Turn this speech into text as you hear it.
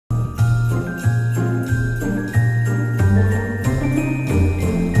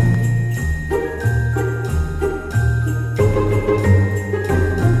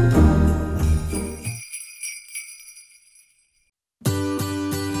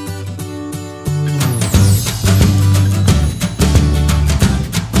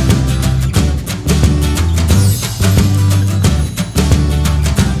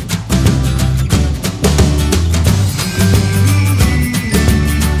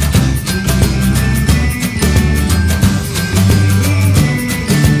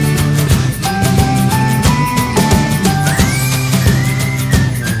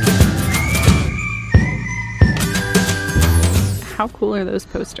cool are those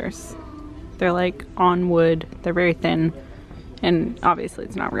posters? They're like on wood. They're very thin. And obviously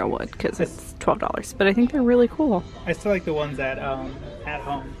it's not real wood because it's $12. But I think they're really cool. I still like the ones at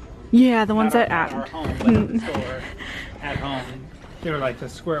home. Yeah, the ones at our home, but at the store. At home. They were like the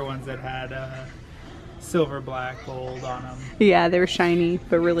square ones that had silver, black, gold on them. Yeah, they were shiny,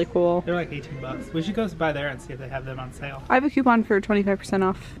 but really cool. They're like 18 bucks. We should go by there and see if they have them on sale. I have a coupon for 25%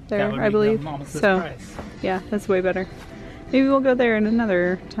 off there, I believe. Almost this so, price. Yeah, that's way better. Maybe we'll go there in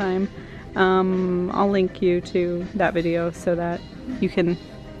another time. I'll link you to that video so that you can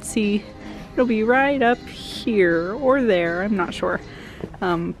see. It'll be right up here or there, I'm not sure.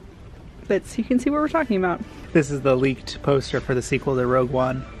 But so you can see what we're talking about. This is the leaked poster for the sequel to Rogue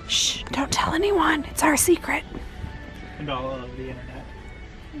One. Shh, don't tell anyone. It's our secret. And all of the internet.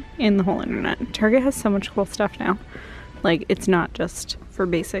 And the whole internet. Target has so much cool stuff now. Like, it's not just for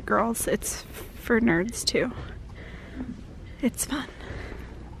basic girls. It's for nerds, too. It's fun.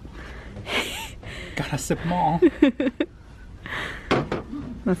 Gotta sip them all.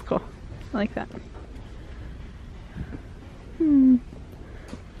 That's cool. I like that.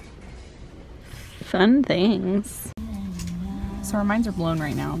 Fun things. So our minds are blown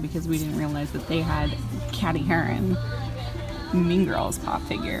right now because we didn't realize that they had Catty Heron Mean Girls pop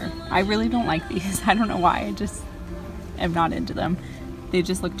figure. I really don't like these. I don't know why. I just am not into them. They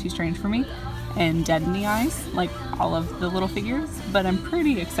just look too strange for me and dead in the eyes, like all of the little figures. But I'm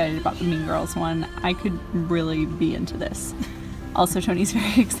pretty excited about the Mean Girls one. I could really be into this. Also, Tony's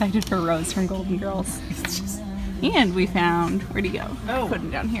very excited for Rose from Golden Girls. And we found, where'd he go? Oh, put him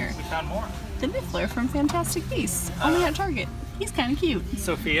down here. We found more. The Niffler from Fantastic Beasts, only at Target. He's kind of cute.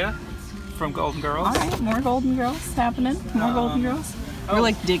 Sophia from Golden Girls. All right, more Golden Girls happening. More Golden Girls. We're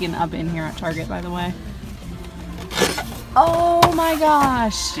like digging up in here at Target, by the way. Oh my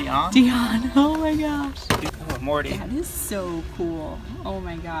gosh. Dion? Dion. Oh my gosh. Oh, Morty. That is so cool. Oh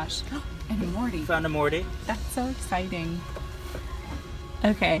my gosh. And a Morty. Found a Morty. That's so exciting.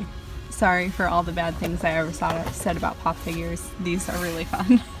 Okay. Sorry for all the bad things I ever said about pop figures. These are really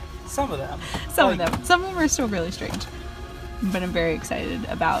fun. Some of them. Some of them. Some of them are still really strange. But I'm very excited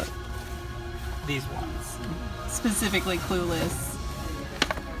about these ones. Specifically Clueless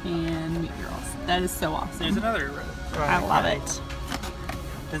and Mean Girls. That is so awesome. There's another. I love it.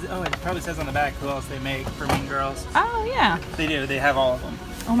 Oh, it probably says on the back who else they make for Mean Girls. Oh, yeah. They do. They have all of them.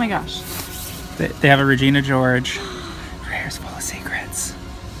 Oh my gosh. They have a Regina George. Her hair's full of secrets.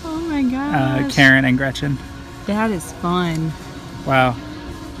 Oh my gosh. Karen and Gretchen. That is fun. Wow.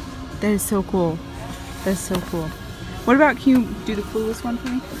 That is so cool. That's so cool. What about, can you do the Clueless one for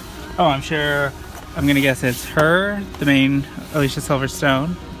me? Oh, I'm sure. I'm gonna guess it's her, the main Alicia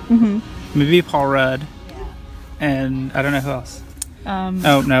Silverstone. Mm-hmm. Maybe Paul Rudd. And I don't know who else.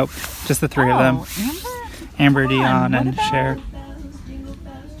 Oh, nope. Just the three of them. Amber, Dion, and Cher.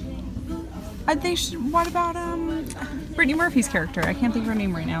 What about Brittany Murphy's character? I can't think of her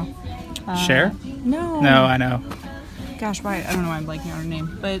name right now. Cher? No. No, I know. Gosh, why? I don't know why I'm blanking on her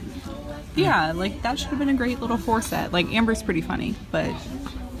name. But yeah, like that should have been a great little 4-set. Like Amber's pretty funny, but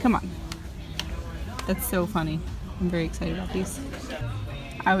come on. That's so funny. I'm very excited about these.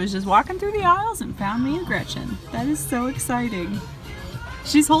 I was just walking through the aisles and found me a Gretchen. That is so exciting.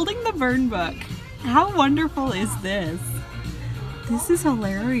 She's holding the burn book. How wonderful is this? This is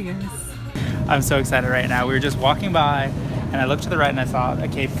hilarious. I'm so excited right now. We were just walking by and I looked to the right and I saw a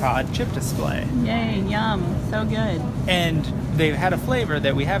Cape Cod chip display. Yay, yum. So good. And they had a flavor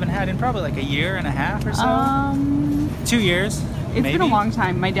that we haven't had in probably like a year and a half or so. 2 years. It's maybe. been a long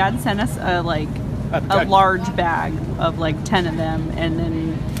time. My dad sent us a large bag of like 10 of them, and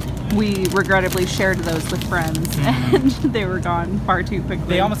then we regrettably shared those with friends, and they were gone far too quickly.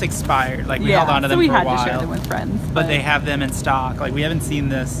 They almost expired. Like we held on to them for a while. So we had to share them with friends. But they have them in stock. Like we haven't seen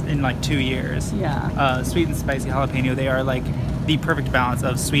this in like 2 years. Yeah. Sweet and spicy jalapeno. They are like the perfect balance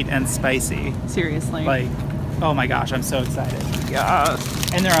of sweet and spicy. Seriously. Like, oh my gosh, I'm so excited. Yeah.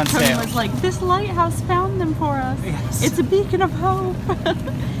 And they're on sale. Tony was like, this lighthouse found them for us. Yes. It's a beacon of hope.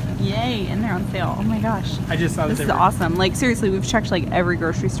 Yay, and they're on sale. Oh my gosh. I just saw this is awesome. Like seriously, we've checked like every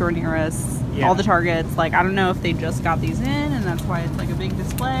grocery store near us, all the Targets. Like I don't know if they just got these in and that's why it's like a big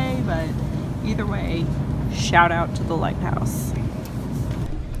display, but either way, shout out to the lighthouse.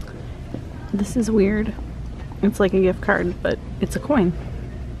 This is weird. It's like a gift card, but it's a coin.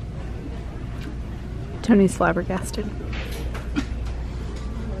 Tony's flabbergasted.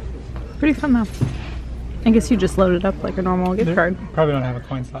 Pretty fun though. I guess you just load it up like a normal gift card. Probably don't have a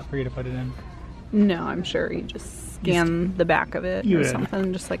coin slot for you to put it in. No, I'm sure you just scan the back of it or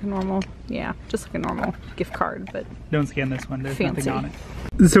something, just like a normal, just like a normal gift card, but don't scan this one, there's fancy. nothing on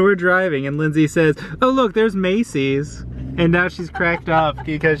it. So we're driving and Lindsay says, oh look, there's Macy's. And now she's cracked up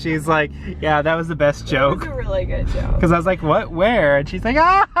because she's like, yeah, that was the best joke. That was a really good joke. Because I was like, what, where? And she's like,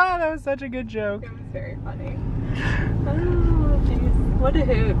 ah, that was such a good joke. It was very funny. Oh, jeez. What a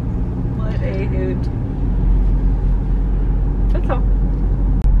hoot. What a hoot. That's all.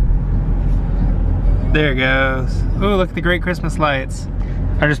 There it goes. Ooh, look at the great Christmas lights.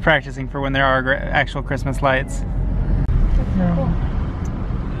 I'm just practicing for when there are actual Christmas lights. That's so cool.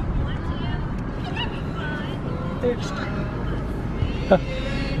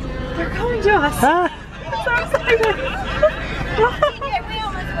 They're coming to us. Ah. I'm so excited. We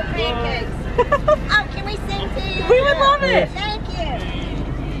almost were pancakes. Oh, can we sing to you? We would love it. Thank you.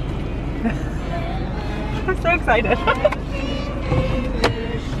 I'm so excited.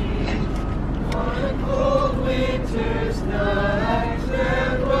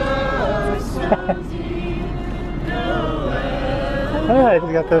 Ah,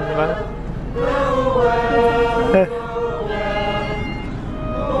 he's got the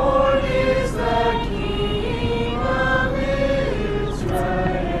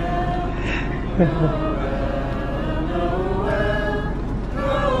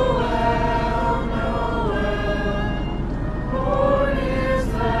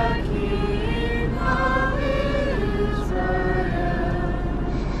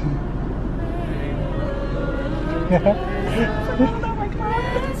Oh my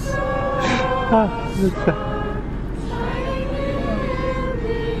god.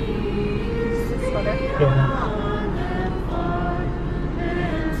 Yeah.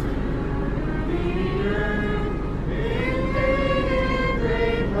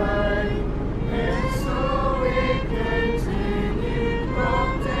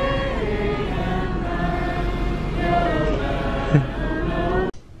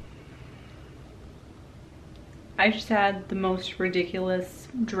 I just had the most ridiculous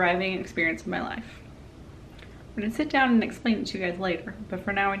driving experience of my life. I'm gonna sit down and explain it to you guys later, but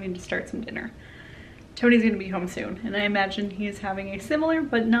for now I need to start some dinner. Tony's gonna be home soon, and I imagine he is having a similar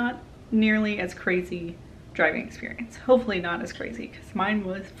but not nearly as crazy driving experience. Hopefully not as crazy, because mine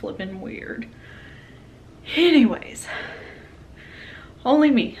was flippin' weird. Anyways, only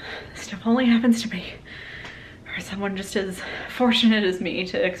me. This stuff only happens to me. Or someone just as fortunate as me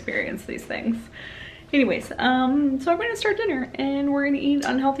to experience these things. Anyways, so I'm gonna start dinner and we're gonna eat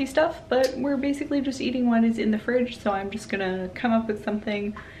unhealthy stuff, but we're basically just eating what is in the fridge, so I'm just gonna come up with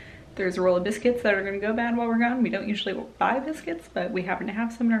something. There's a roll of biscuits that are gonna go bad while we're gone. We don't usually buy biscuits, but we happen to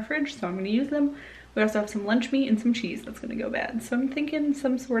have some in our fridge, so I'm gonna use them. We also have some lunch meat and some cheese that's gonna go bad. So I'm thinking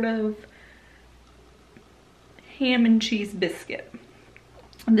some sort of ham and cheese biscuit.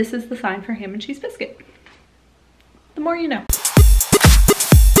 And this is the sign for ham and cheese biscuit. The more you know.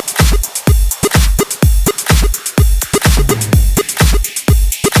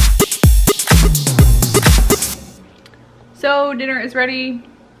 So dinner is ready.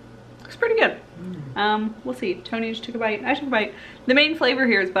 Looks pretty good. We'll see. Tony just took a bite. I took a bite. The main flavor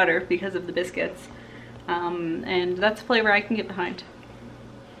here is butter because of the biscuits. And that's a flavor I can get behind.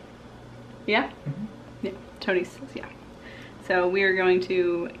 Yeah? Mm-hmm. Yeah. Tony says yeah. So we are going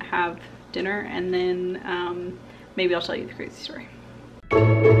to have dinner and then maybe I'll tell you the crazy story.